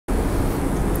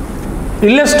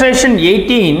Illustration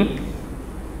 18.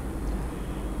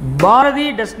 Bharati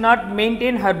does not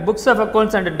maintain her books of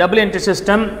accounts under double entry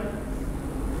system.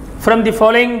 From the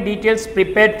following details,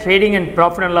 prepare trading and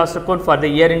profit and loss account for the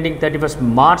year ending 31st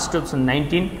March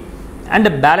 2019 and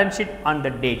the balance sheet on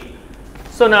the date.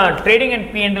 So now trading and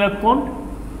P&L account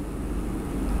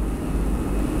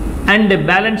and the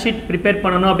balance sheet prepare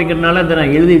பண்ணனும் அப்படிங்கறனால அத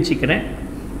நான் எழுதி வச்சிக்கிறேன்.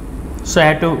 So I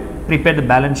have to prepare the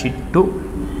balance sheet to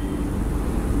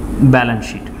balance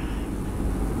sheet.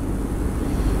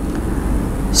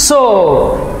 So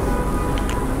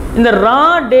in the raw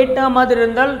data மாதிரி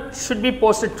இருந்தால் should be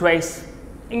posted twice.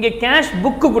 இங்க cash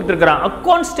book கொடுத்திருக்கான்,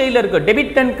 account style இருக்கு,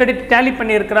 debit and credit tally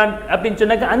பண்ணியிருக்கான் அப்படினு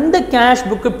சொன்னாக்க அந்த cash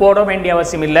book போட வேண்டிய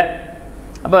அவசியம் இல்ல.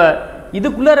 அப்ப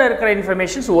இதுக்குள்ள இருக்கிற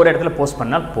இன்ஃபர்மேஷன்ஸ் ஒரு இடத்துல போஸ்ட்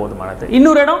பண்ணால் போதுமானது.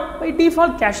 இன்னொரு இடம் பை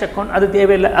டிஃபால்ட் கேஷ் அக்கவுண்ட் அது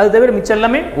தேவையில்லை. அது தவிர மிச்சம்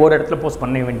எல்லாமே ஒரு இடத்துல போஸ்ட்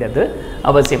பண்ண வேண்டியது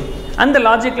அவசியம். அந்த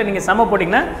லாஜிக்கில் நீங்கள் சம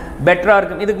போட்டிங்கன்னா பெட்டராக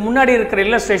இருக்கும். இதுக்கு முன்னாடி இருக்கிற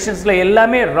இல்லஸ்ட்ரேஷன்ஸில்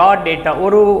எல்லாமே ரா டேட்டா,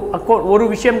 ஒரு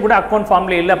விஷயம் கூட அக்கௌண்ட்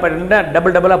ஃபார்மில் இல்லை,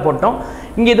 அப்போ டபுளாக போட்டோம்.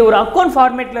 இங்கே இது ஒரு அக்கௌண்ட்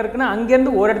ஃபார்மேட்டில் இருக்குன்னா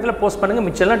அங்கேருந்து ஒரு இடத்துல போஸ்ட் பண்ணுங்கள்,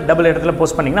 மிச்சம்லாம் டபுள் இடத்துல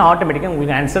போஸ்ட் பண்ணிங்கன்னா ஆட்டோமேட்டிக்காக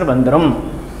உங்களுக்கு ஆன்சர் வந்துடும்.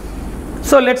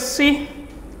 So let's see,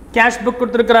 cash book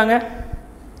கொடுத்துருக்குறாங்க.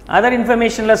 Other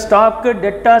information la stock,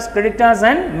 debtors, creditors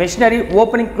and machinery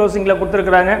opening closing la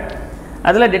கொடுத்திருக்காங்க.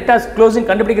 அதல debtors closing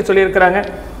கண்டுபிடிக்க சொல்லி இருக்காங்க.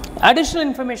 Additional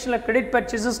information la credit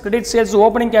purchases, credit sales,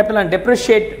 opening capital and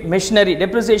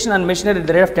depreciation on machinery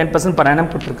the rate of 10% per annum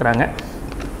கொடுத்திருக்காங்க.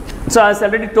 So as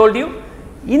already told you,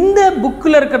 இந்த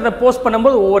புக்ல இருக்கிறத post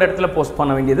பண்ணும்போது ஒவ்வொரு இடத்துல போஸ்ட்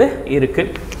பண்ண வேண்டியது இருக்கு.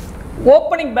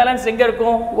 ஓப்பனிங் பேலன்ஸ் எங்க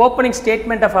இருக்கும்? Opening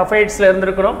statement of அஃபேர்ஸ்ல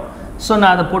இருந்திருக்கிறோம். ஸோ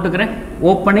நான் அதை போட்டுக்கிறேன்,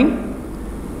 opening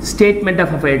statement of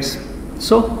affairs.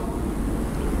 So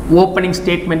opening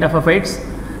statement of affairs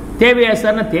தேவையா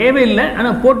சார்னா தேவையில்லை,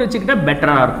 ஆனால் போட்டு வச்சுக்கிட்டா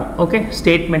பெட்டராக இருக்கும். Okay,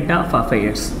 statement of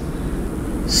affairs,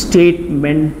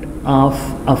 statement of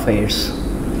affairs,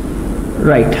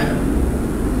 right.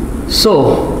 So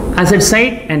asset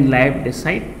side and liability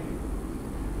side,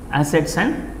 assets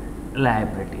and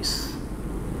liabilities,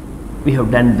 we have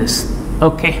done this.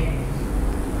 Okay,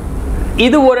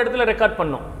 இது ஒரு இடத்துல ரெக்கார்ட்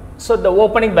பண்ணோம். So the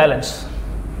opening balance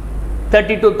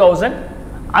 32,000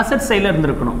 asset side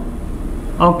இருந்திருக்கணும்.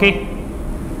 Okay,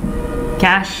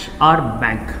 cash or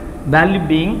bank, value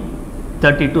being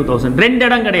 32,000, ரெண்டு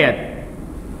இடம் கிடையாது.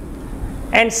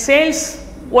 and sales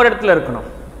ஒரு இடத்துல இருக்கணும்.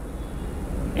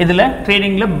 இதில்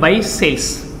ட்ரேடிங்கில் by sales,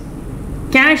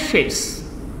 cash sales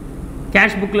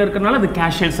cash புக்கில் இருக்கிறனால அது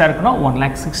கேஷ் சேல்ஸாக இருக்கணும்.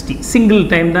 1,60,000 சிங்கிள்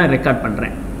டைம் தான் ரெக்கார்ட்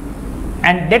பண்ணுறேன்.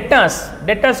 and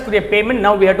debtors குரிய payment,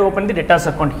 now we have to open the debtors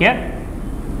account here,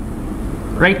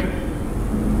 right?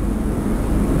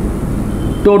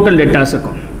 Total debtors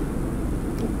account,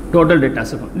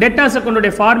 debtors account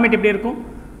உடைய ஃபார்மேட் எப்படி இருக்கும்?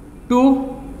 to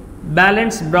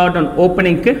balance brought on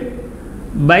opening க்கு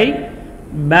by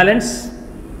balance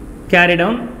carried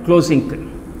on closing க்கு.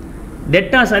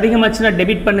 debtors அதிகமாச்சுன்னா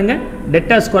debit பண்ணுங்க,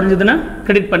 debtors குறைஞ்சதுன்னா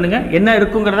credit பண்ணுங்க. என்ன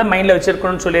இருக்குங்கிறத மைண்டில்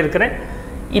வச்சிருக்கணும்னு சொல்லியிருக்கிறேன்.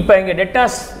 இப்போ இங்கே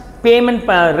debtors பேமெண்ட்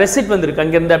ரெசிப்ட் வந்திருக்கு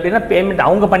அங்கேருந்து, அப்படின்னா பேமெண்ட்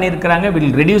அவங்க பண்ணியிருக்கிறாங்க,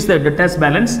 will reduce the debtors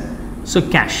balance. so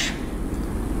cash,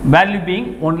 value being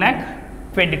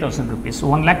 1,20,000 rupees,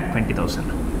 1,20,000,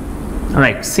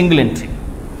 right? single entry.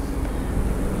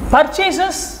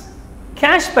 Purchases,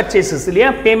 cash purchases இல்லையா,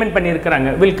 பேமெண்ட் பண்ணியிருக்கிறாங்க,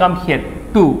 will come here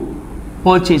to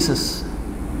purchases,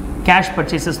 cash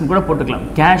purchases கூட போட்டுக்கலாம்,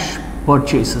 cash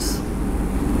purchases,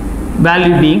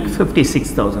 value being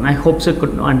 56,000. I hope so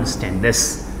could understand this.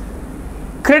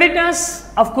 Creditors,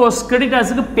 of course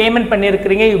creditorsக்கு payment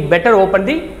பண்ணியிருக்கிறீங்க, you better open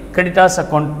the creditors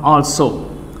account also.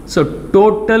 so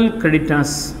total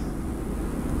creditors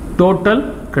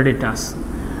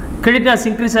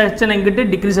increase ஆச்சுன்னா இங்கிட்டு,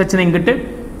 degrees ஆச்சுன்னா இங்கிட்டு.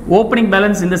 Opening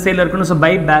balance இந்த சைடில் இருக்கணும். So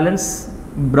by balance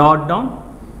brought down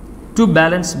to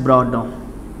balance brought down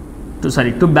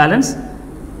to balance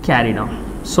carried on.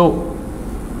 so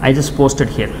I just posted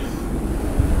here.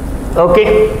 okay,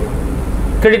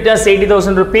 creditors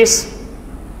 80,000 rupees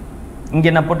இங்கே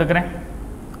நான் போட்டுக்கிறேன்.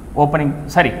 ஓப்பனிங்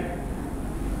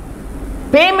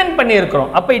பேமெண்ட் பண்ணியிருக்கிறோம்,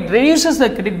 அப்போ it reduces the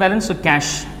credit balance. So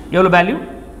cash எவ்வளோ value?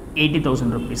 80,000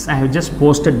 rupees. I have just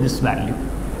posted this value.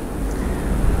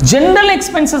 General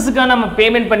expenses-க்கு நம்ம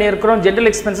payment பண்ணியிருக்கிறோம். General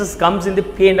expenses comes in the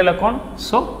P&L account.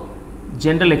 So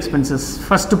general expenses,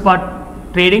 first part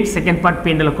trading, second part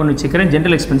P&L account வச்சுக்கிறேன்.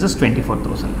 General expenses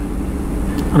 24,000.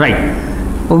 right.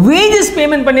 wages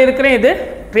payment பண்ணியிருக்கிறேன், இது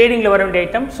ட்ரேடிங்கில் வர வேண்டிய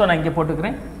item. So நான் இங்கே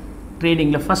போட்டுக்கிறேன்.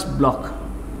 ட்ரேடிங்கில் first block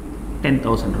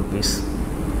 10,000 rupees.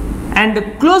 and the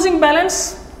closing balance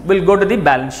will go to the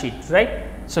balance sheet, right?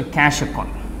 so cash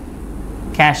account,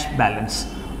 cash balance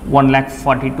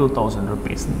 1,42,000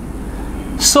 rupees.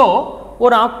 so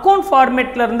ஒரு account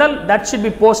ஃபார்மேட்டில் இருந்தால் that should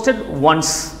be posted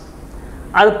once.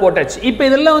 அது போட்டாச்சு. இப்போ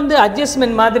இதெல்லாம் வந்து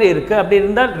அட்ஜஸ்ட்மெண்ட் மாதிரி இருக்குது. அப்படி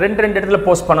இருந்தால் ரெண்டு இடத்துல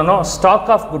போஸ்ட் பண்ணணும். ஸ்டாக்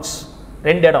ஆஃப் குட்ஸ்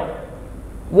ரெண்டு இடம்.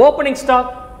 ஓப்பனிங்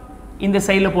ஸ்டாக் இந்த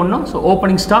சைடில் போடணும். ஸோ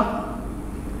ஓப்பனிங் ஸ்டாக்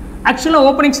ஆக்சுவலாக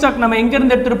ஓப்பனிங் ஸ்டாக் நம்ம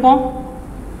எங்கேருந்து எடுத்துருப்போம்?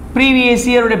 ப்ரீவியஸ்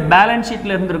இயருடைய பேலன்ஸ்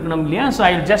ஷீட்டில் இருந்துருக்கணும் இல்லையா? So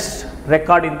I will just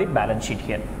record in the balance sheet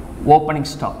here. Opening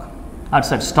stock are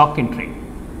sir stock in trade.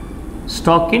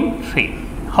 Stock in trade.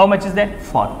 How much is that?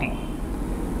 40.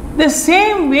 The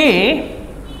same way,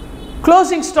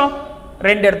 closing stock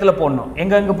ரெண்டு இடத்துல போடணும்.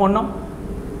 எங்க போடணும்?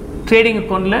 Trading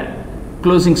அக்கௌண்ட்ல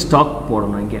closing stock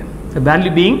போடணும். இங்கே the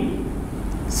value being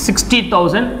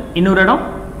 60,000. இன்னொரு இடம்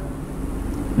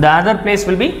the other place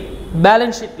will be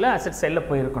balance sheetல asset side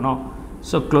போயிருக்கணும்.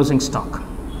 So closing stock,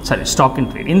 sorry, stock in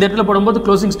trade. இந்த இடத்துல போடும்போது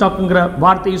closing stockங்கிற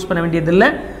வார்த்தை யூஸ் பண்ண வேண்டியதில்லை.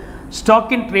 stock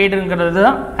in tradeங்கிறது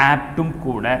தான் ஆப்டும்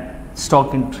கூட. stock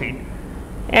in trade.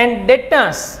 And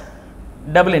debtors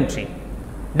double entry.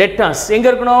 debtors எங்க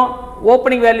இருக்கணும்?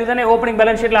 ஓப்பனிங் வேல்யூ தானே, ஓப்பனிங்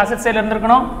பேலன்ஸ் ஷீட்ல அசெட் சைடுல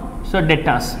இருந்திருக்கணும். so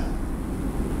debtors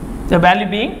the value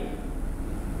being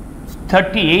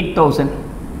 38,000.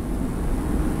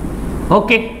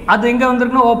 Okay, அது எங்க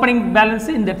வந்திருக்கணும்? ஓப்பனிங் பேலன்ஸ்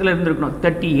இந்த இடத்துல இருந்திருக்கணும்.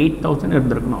 38,000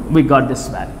 இருந்திருக்கணும். we got this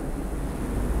value.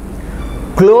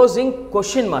 closing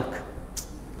question mark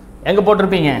எங்க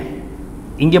போட்டிருப்பீங்க?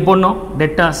 இங்க போடணும்.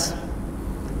 debtors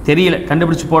தெரியல,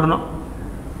 கண்டுபிடிச்சு போடணும்.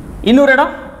 இன்னொரு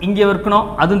இடம் இங்கே இருக்கணும்,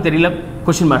 அதுவும் தெரியல,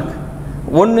 கொஷின் மார்க்.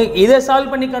 ஒன்று இதை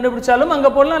சால்வ் பண்ணி கண்டுபிடிச்சாலும் அங்கே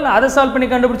போடலாம், இல்லை அதை சால்வ் பண்ணி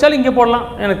கண்டுபிடிச்சாலும் இங்கே போடலாம்.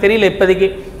 எனக்கு தெரியல இப்போதைக்கு.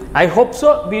 I hope so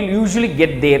will usually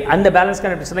get தேர். அந்த பேலன்ஸ்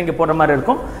கண்டுபிடிச்சா இங்கே போடுற மாதிரி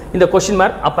இருக்கும். இந்த கொஷின்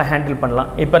மார்க் அப்போ ஹேண்டில் பண்ணலாம்.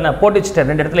 இப்போ நான் போட்டு வச்சுட்டேன்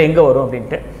ரெண்டு இடத்துல எங்கே வரும்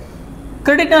அப்படின்ட்டு.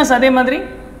 கிரெடிட்டாஸ் அதே மாதிரி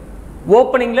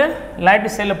ஓப்பனிங்கில் லைட்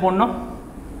சைடில் போடணும்.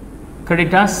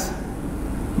 Creditors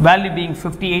value being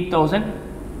 58,000.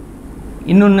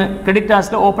 இன்னொன்று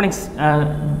கிரெடிட்டாஸில் ஓப்பனிங்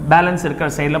பேலன்ஸ் இருக்கிற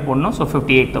சைடில் போடணும். So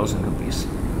 58,000 rupees.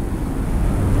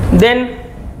 தென்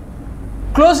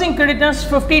க்ளோசிங் கிரெடிட்டாஸ்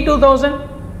 52,000,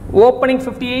 ஓப்பனிங்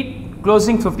 58,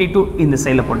 க்ளோசிங் 52 இந்த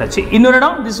சைடில் போட்டாச்சு. இன்னொரு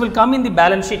இடம் this will come in the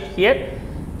balance sheet here.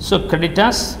 So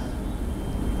creditors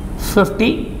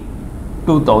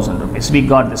 52,000 rupees. we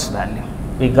got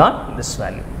this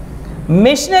value.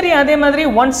 Machinery அதே மாதிரி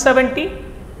 170,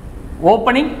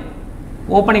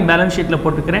 ஓப்பனிங் பேலன்ஸ் ஷீட்டில்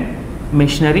போட்டுக்கிறேன்.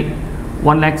 machinery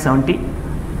 1,70,000.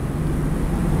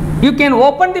 you can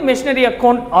open the machinery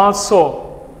account also.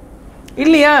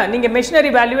 இல்லையா, நீங்கள் மெஷினரி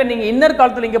வேல்யூவை நீங்கள் இன்னர்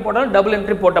காலத்தில் இங்கே போட்டாலும் டபுள்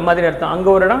என்ட்ரி போட்ட மாதிரி அர்த்தம். அங்கே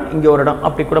ஒரு இடம் இங்கே ஒரு இடம்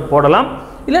அப்படி கூட போடலாம்.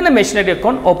 இல்லைன்னா மெஷினரி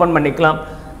அக்கௌண்ட் ஓப்பன் பண்ணிக்கலாம்.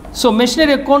 ஸோ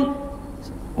மெஷினரி அக்கௌண்ட்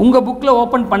உங்கள் புக்கில்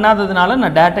ஓப்பன் பண்ணாததுனால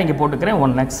நான் டேட்டா இங்கே போட்டுக்கிறேன்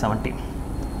 1,70,000.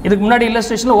 இதுக்கு முன்னாடி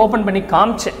இல்லஸ்ட்ரேஷனில் ஓப்பன் பண்ணி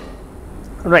காமிச்சேன்.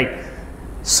 ரைட்.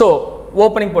 ஸோ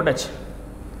ஓப்பனிங் போட்டாச்சு,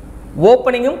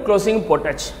 ஓப்பனிங்கும் க்ளோசிங்கும்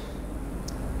போட்டாச்சு.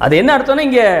 அது என்ன அர்த்தம்னா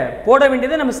இங்கே போட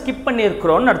வேண்டியதை நம்ம ஸ்கிப்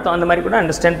பண்ணியிருக்கிறோம்னு அர்த்தம். அந்த மாதிரி கூட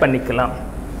அண்டர்ஸ்டாண்ட் பண்ணிக்கலாம்.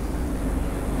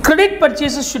 Credit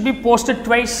purchases should be posted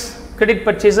twice. Credit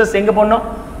purchases எங்கே போடணும்?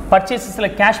 பர்ச்சேசஸில்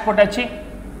கேஷ் போட்டாச்சு.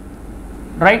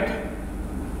 ரைட்.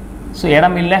 ஸோ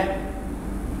இடம் இல்லை.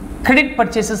 கிரெடிட்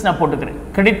பர்ச்சேசஸ் நான் போட்டுக்கிறேன்.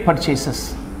 Credit purchases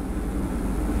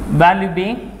value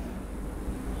being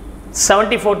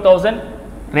 74,000.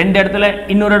 ரெண்டு இடத்துல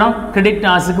இன்னொரு இடம் கிரெடிட்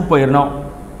ஆஸுக்கு போயிடணும்.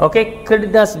 ஓகே,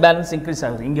 கிரெடிட்டாஸ் பேலன்ஸ் இன்க்ரீஸ்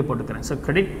ஆகுது, இங்கே போட்டுக்கிறேன். So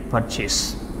credit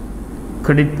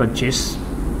purchase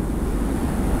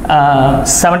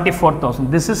 74,000.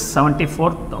 this is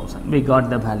 74,000. we got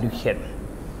the value here.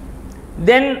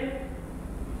 then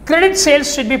credit sales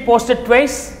should be posted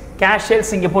twice. cash sales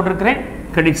இங்கே போட்டிருக்கிறேன்.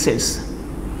 credit sales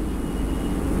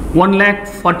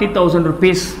 1,40,000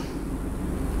 rupees.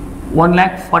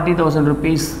 1,40,000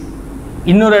 rupees.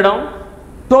 இன்னொரு இடம்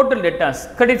டோட்டல் டெட்டாஸ்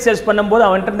கிரெடிட் சேல்ஸ் பண்ணும்போது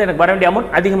அவன்கிட்ட எனக்கு வர வேண்டிய அமௌண்ட்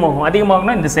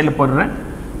அதிகமாகும்னா இந்த சைடில் போடுறேன்.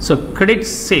 So credit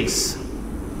sales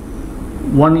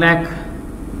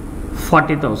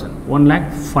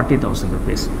 1,40,000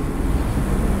 rupees.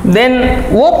 தென்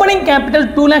ஓப்பனிங் கேபிட்டல்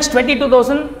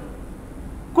 2,22,000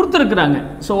 கொடுத்துருக்குறாங்க.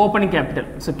 So opening capital,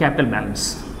 so capital balance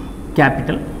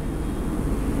capital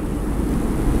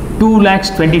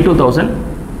 2,22,000.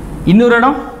 இன்னொரு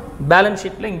இடம் பேலன்ஸ்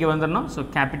ஷீட்டில் இங்கே வந்துடணும். So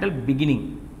capital beginning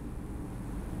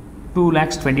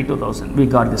 2,22,000. we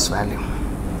got this value.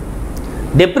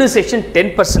 depreciation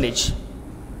 10%.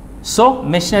 so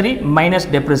machinery minus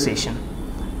depreciation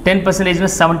 10% is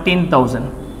 17,000.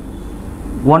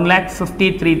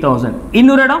 1,53,000.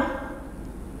 இன்னொரு இடம்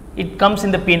it comes in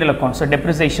the P&L account. so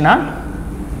depreciation on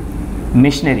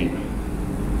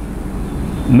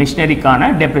machinery கான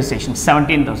depreciation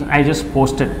 17,000. I just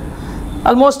posted.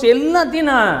 almost எல்லாத்தையும்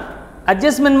நான்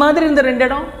adjustment மாதிரி இந்த ரெண்டு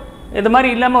இடம் இது மாதிரி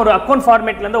இல்லாமல் ஒரு அக்கௌண்ட்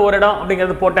ஃபார்மேட்லேருந்து ஒரு இடம்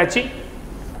அப்படிங்கிறது போட்டாச்சு.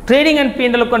 Trading and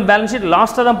P&L account balance sheet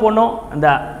லாஸ்ட்டாக தான் போடணும். அந்த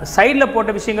சைடில் போட்ட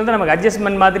விஷயங்கள் தான் நமக்கு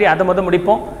அட்ஜஸ்ட்மெண்ட் மாதிரி அதை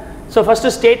முடிப்போம். So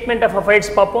first statement of affairs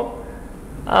பார்ப்போம்.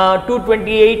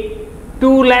 228,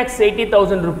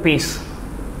 2,80,000 rupees.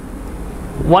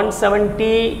 170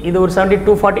 இது ஒரு 70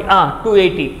 240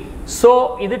 280 so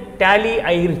இது tally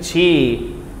ஆயிருச்சு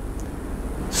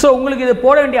so உங்களுக்கு இது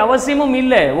போட வேண்டிய அவசியமும்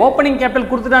இல்ல ஓபனிங் கேபிட்டல்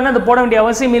கொடுத்துட்டானா அது போட வேண்டிய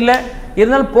அவசியம் இல்ல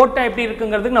இருந்தாலும் போட்டா எப்படி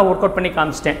இருக்குங்கிறதுக்கு நான் வொர்க் அவுட் பண்ணி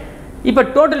காமிச்சிட்டேன் இப்போ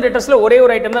டோட்டல் டேட்டாஸ்ல ஒரே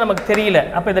ஒரு ஐட்டம் தான் நமக்கு தெரியல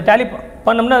அப்ப இத tally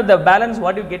பண்ணோம்னா the balance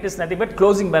what you get is nothing but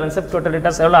closing balance of total data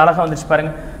எவ்வளவு அழகா வந்துச்சு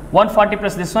பாருங்க 140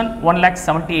 plus this one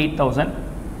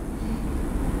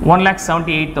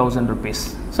 1,78,000 rupees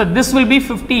so this will be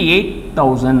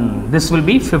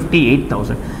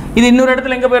 58,000 இது இன்னொரு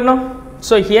இடத்துல எங்க போறணும்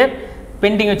so here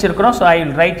pending வச்சிருக்கோம் so I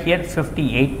will write here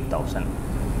 58,000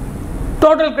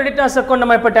 total creditors account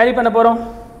நம்ம இப்ப tally பண்ண போறோம்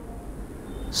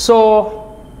so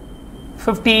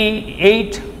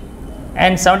 58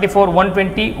 and 74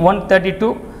 120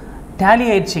 132 tally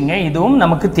ஆயிடுச்சுங்க இதுவும்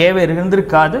நமக்கு தேவை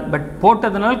இருந்திருக்காது பட்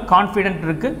போட்டதனால கான்ஃபிடென்ட்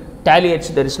இருக்கு tally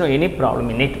ஆயிடுச்சு there is no any problem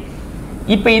in it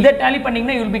இப்போ இத tally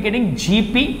பண்ணீங்கன்னா you will be getting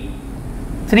GP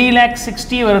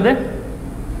 3,60,000 வருது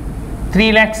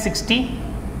 3,60,000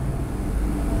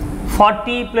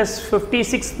 40 plus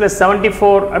 56 plus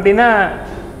 74 அப்படினா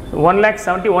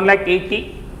 1,70,000 1,80,000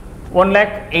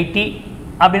 1,80,000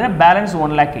 அப்படினா பேலன்ஸ்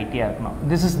 1,80,000 இருக்கணும்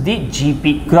this is the GP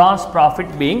gross profit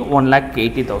being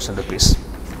 1,80,000 rupees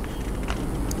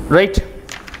right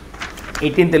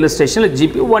 18th illustration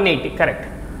GP 180 correct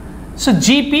so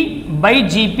GP by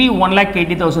GP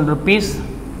 1,80,000 rupees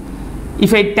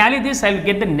if I tally this I will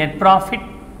get the net profit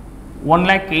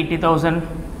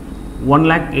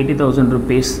 1,80,000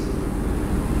 rupees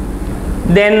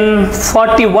then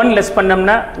 41 less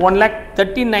pannamna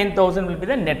 1,39,000 will be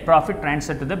the net profit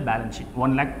transferred to the balance sheet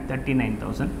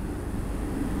 1,39,000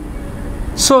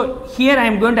 so here I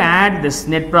am going to add this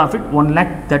net profit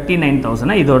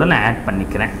 1,39,000 idoda na add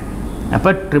pannikiren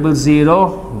appo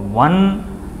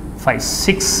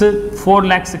 0,000,156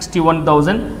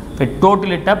 4,61,000 if I total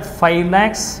it up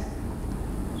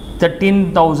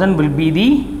 5,13,000 will be the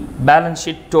balance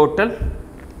sheet total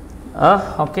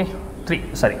okay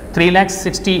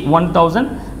 3,61,000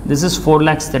 this is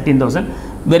 4,13,000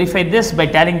 verify this by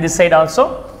tallying this side also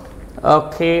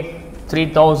okay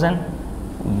 3,000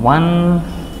 1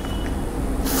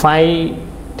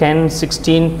 5 10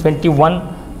 16 21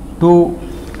 2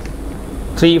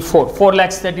 3 4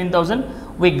 4,13,000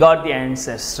 we got the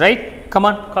answers right come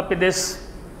on copy this